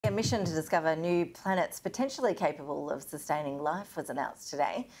a mission to discover new planets potentially capable of sustaining life was announced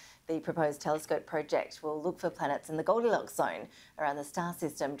today. The proposed telescope project will look for planets in the Goldilocks zone around the star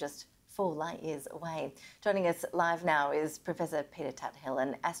system just 4 light years away. Joining us live now is Professor Peter Tuthill,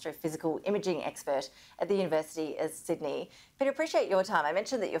 an astrophysical imaging expert at the University of Sydney. Peter, appreciate your time. I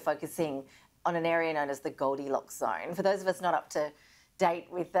mentioned that you're focusing on an area known as the Goldilocks zone. For those of us not up to date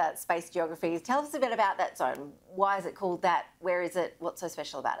with space geographies, tell us a bit about that zone. Why is it called that? Where is it? What's so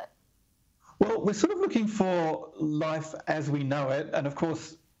special about it? Well, we're sort of looking for life as we know it. And of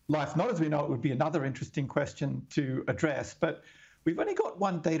course, life not as we know it would be another interesting question to address. But we've only got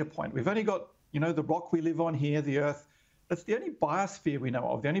one data point. We've only got, the rock we live on here, the Earth. That's the only biosphere we know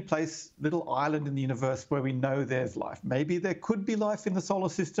of, the only little island in the universe where we know there's life. Maybe there could be life in the solar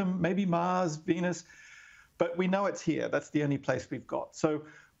system, maybe Mars, Venus, but we know it's here. That's the only place we've got. So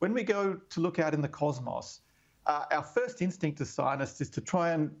when we go to look out in the cosmos, our first instinct as scientists is to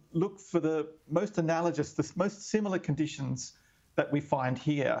try and look for the most analogous, the most similar conditions that we find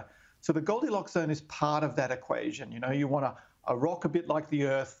here. So the Goldilocks zone is part of that equation. You want a rock a bit like the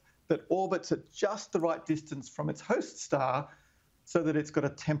Earth that orbits at just the right distance from its host star so that it's got a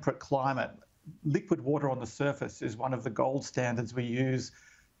temperate climate. Liquid water on the surface is one of the gold standards we use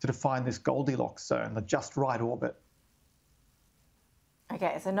to define this Goldilocks zone, the just right orbit.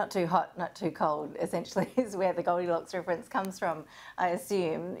 Okay, so not too hot, not too cold, essentially, is where the Goldilocks reference comes from, I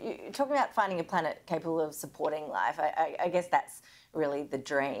assume. You're talking about finding a planet capable of supporting life. I guess that's really the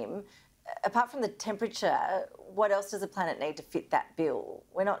dream. Apart from the temperature, what else does a planet need to fit that bill?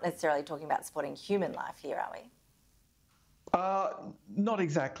 We're not necessarily talking about supporting human life here, are we? Not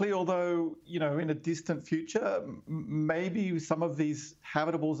exactly, although, in a distant future, maybe some of these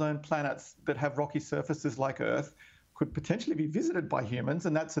habitable zone planets that have rocky surfaces like Earth could potentially be visited by humans,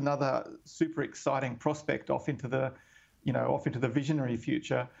 and that's another super exciting prospect off into the visionary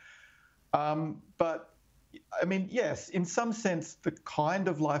future. But I mean, yes, in some sense, the kind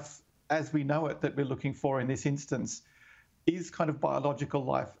of life as we know it that we're looking for in this instance is kind of biological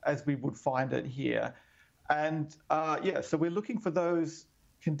life as we would find it here. And so we're looking for those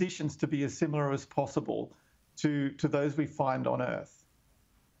conditions to be as similar as possible to those we find on Earth.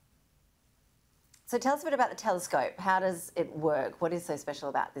 So tell us a bit about the telescope. How does it work? What is so special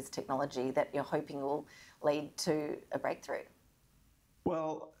about this technology that you're hoping will lead to a breakthrough?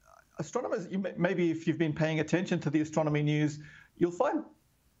 Well, astronomers, maybe if you've been paying attention to the astronomy news, you'll find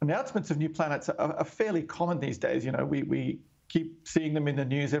announcements of new planets are fairly common these days. We keep seeing them in the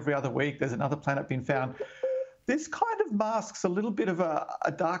news every other week. There's another planet being found. This kind of masks a little bit of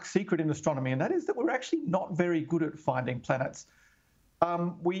a dark secret in astronomy, and that is that we're actually not very good at finding planets.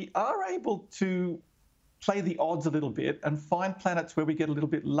 We are able to play the odds a little bit and find planets where we get a little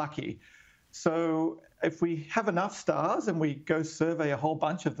bit lucky. So if we have enough stars and we go survey a whole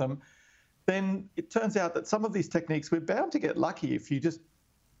bunch of them, then it turns out that some of these techniques, we're bound to get lucky. If you just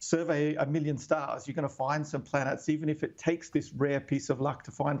survey 1 million stars, you're going to find some planets, even if it takes this rare piece of luck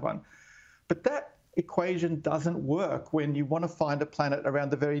to find one. But that equation doesn't work when you want to find a planet around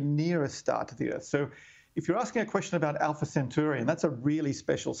the very nearest star to the Earth. So if you're asking a question about Alpha Centauri, and that's a really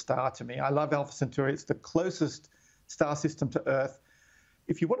special star to me. I love Alpha Centauri. It's the closest star system to Earth.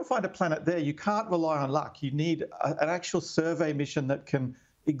 If you want to find a planet there, you can't rely on luck. You need an actual survey mission that can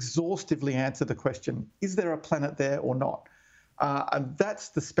exhaustively answer the question, is there a planet there or not? And that's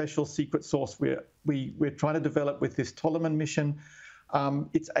the special secret sauce we're trying to develop with this TOLIMAN mission.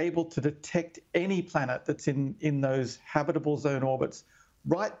 It's able to detect any planet that's in those habitable zone orbits,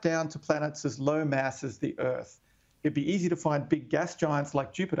 right down to planets as low mass as the Earth. It'd be easy to find big gas giants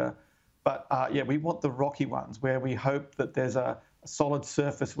like Jupiter, but we want the rocky ones where we hope that there's a solid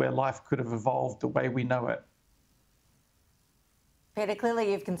surface where life could have evolved the way we know it. Peter, clearly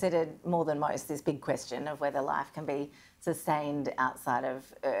you've considered more than most this big question of whether life can be sustained outside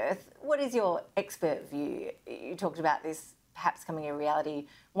of Earth. What is your expert view? You talked about this perhaps coming a reality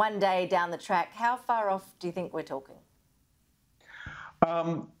one day down the track. How far off do you think we're talking?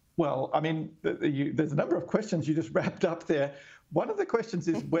 Well, I mean, there's a number of questions you just wrapped up there. One of the questions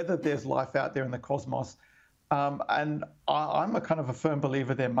is whether there's life out there in the cosmos. And I'm a kind of a firm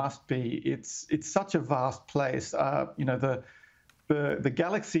believer there must be. It's such a vast place. The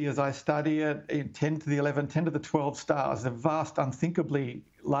galaxy, as I study it, in 10 to the 11, 10 to the 12 stars, the vast, unthinkably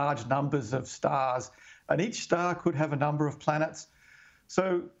large numbers of stars. And each star could have a number of planets.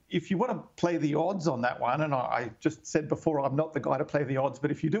 So if you want to play the odds on that one, and I just said before, I'm not the guy to play the odds,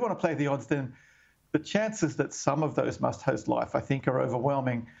 but if you do want to play the odds, then the chances that some of those must host life, I think, are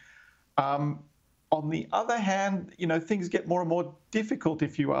overwhelming. On the other hand, things get more and more difficult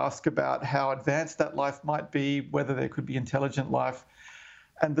if you ask about how advanced that life might be, whether there could be intelligent life.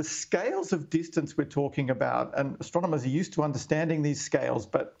 And the scales of distance we're talking about, and astronomers are used to understanding these scales,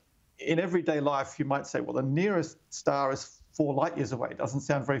 but in everyday life, you might say, well, the nearest star is 4 light years away. It doesn't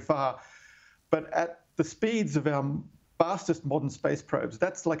sound very far. But at the speeds of our fastest modern space probes,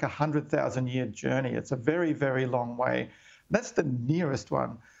 that's like a 100,000-year journey. It's a very, very long way. That's the nearest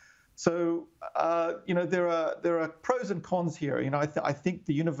one. So, there are pros and cons here. I think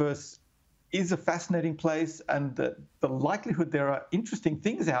the universe is a fascinating place, and the likelihood there are interesting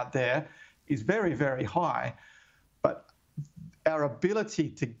things out there is very, very high. But our ability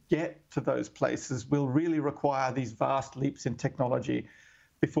to get to those places will really require these vast leaps in technology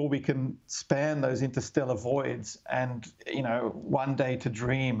before we can span those interstellar voids and, one day to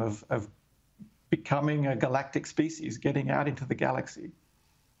dream of becoming a galactic species, getting out into the galaxy.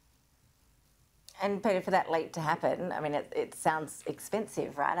 And Peter, for that leap to happen, I mean, it sounds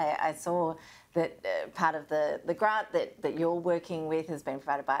expensive, right? I saw that part of the grant that you're working with has been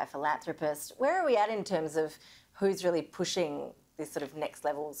provided by a philanthropist. Where are we at in terms of who's really pushing this sort of next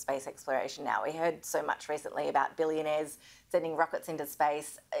level space exploration now? We heard so much recently about billionaires sending rockets into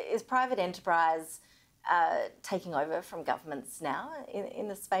space. Is private enterprise taking over from governments now in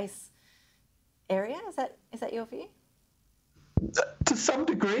the space area? Is that your view? To some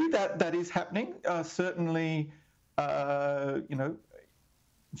degree, that is happening. Certainly,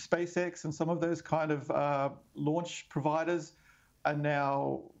 SpaceX and some of those kind of launch providers are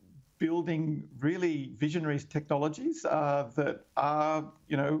now building really visionary technologies that are,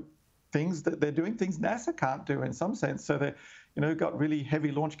 things that they're doing, things NASA can't do in some sense. So they've got really heavy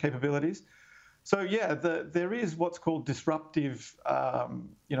launch capabilities. So yeah, there is what's called disruptive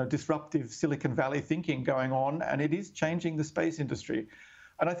Silicon Valley thinking going on, and it is changing the space industry.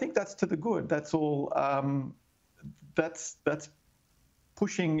 And I think that's to the good. That's all. That's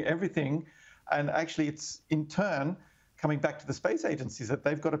pushing everything, and actually, it's in turn coming back to the space agencies that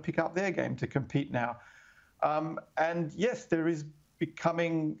they've got to pick up their game to compete now. And yes, there is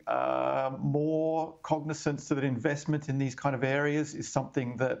becoming more cognizance that investment in these kind of areas is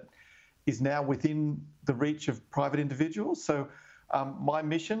something that is now within the reach of private individuals. So my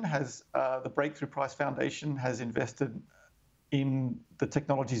mission has, the Breakthrough Prize Foundation has invested in the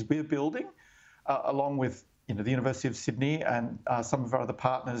technologies we're building, along with the University of Sydney and some of our other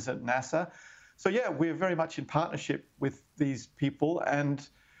partners at NASA. So yeah, we're very much in partnership with these people. And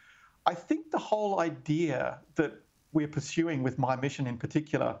I think the whole idea that we're pursuing with my mission in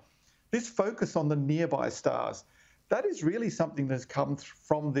particular, this focus on the nearby stars, that is really something that's come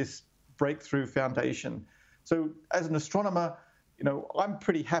from this Breakthrough Foundation. So as an astronomer, I'm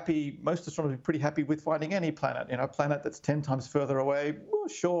pretty happy, most astronomers are pretty happy with finding any planet, a planet that's 10 times further away. Well,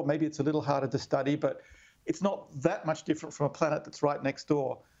 sure, maybe it's a little harder to study, but it's not that much different from a planet that's right next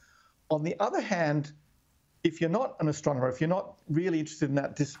door. On the other hand, if you're not an astronomer, if you're not really interested in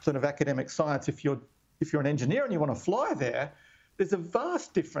that discipline of academic science, if you're an engineer and you want to fly there, there's a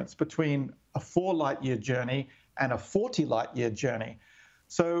vast difference between a 4 light year journey and a 40 light year journey.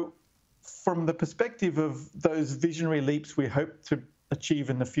 So from the perspective of those visionary leaps we hope to achieve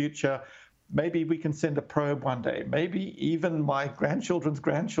in the future, maybe we can send a probe one day. Maybe even my grandchildren's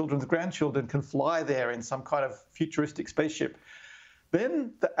grandchildren's grandchildren can fly there in some kind of futuristic spaceship.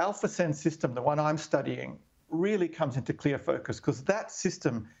 Then the Alpha Centauri system, the one I'm studying, really comes into clear focus, because that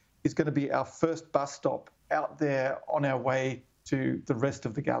system is going to be our first bus stop out there on our way to the rest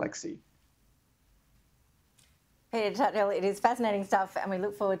of the galaxy. Peter Tuthill, it is fascinating stuff, and we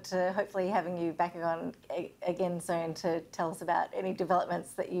look forward to hopefully having you back on again soon to tell us about any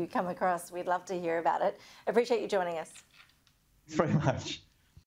developments that you come across. We'd love to hear about it. Appreciate you joining us. Thanks very much.